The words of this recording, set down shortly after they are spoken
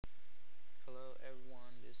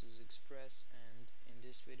this is Express, and in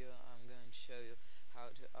this video I'm going to show you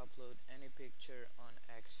how to upload any picture on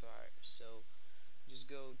Xfire. So just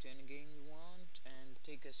go to any game you want and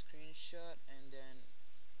take a screenshot and then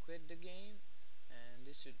quit the game, and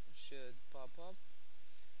this should pop up.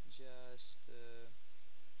 Just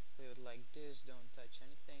leave it like this, don't touch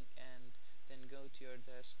anything, and then go to your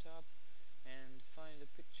desktop and find a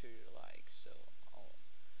picture you like. So I'll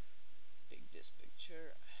take this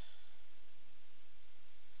picture,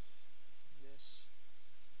 this,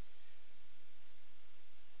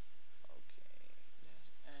 okay,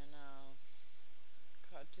 and now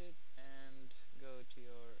cut it and go to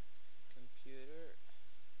your computer,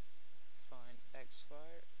 find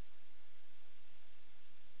Xfire,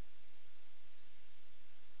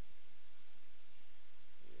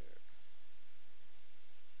 here,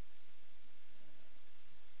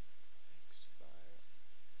 Xfire,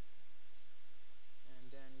 and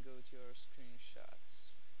then go to your screenshots.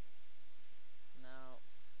 Now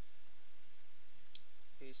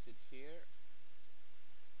paste it here,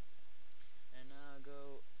 and now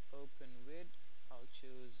go open with, I'll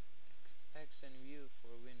choose X and View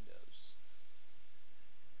for Windows.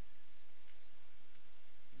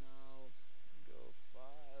 Now go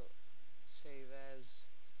File, Save As.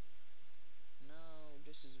 Now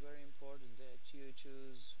this is very important that you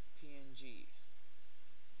choose PNG.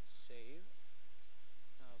 Save.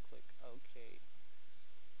 Now click OK.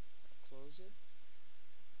 Now close it.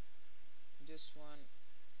 This one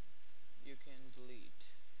you can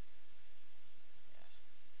delete. Yeah.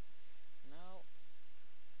 Now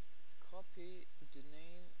copy the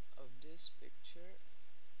name of this picture,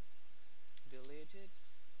 delete it,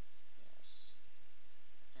 yes,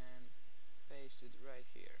 and paste it right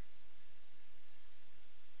here.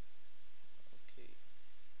 Okay,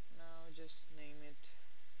 now just name it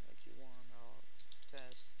like you want, or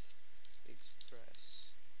test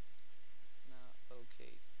express. Now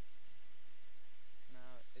okay,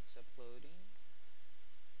 now it's uploading.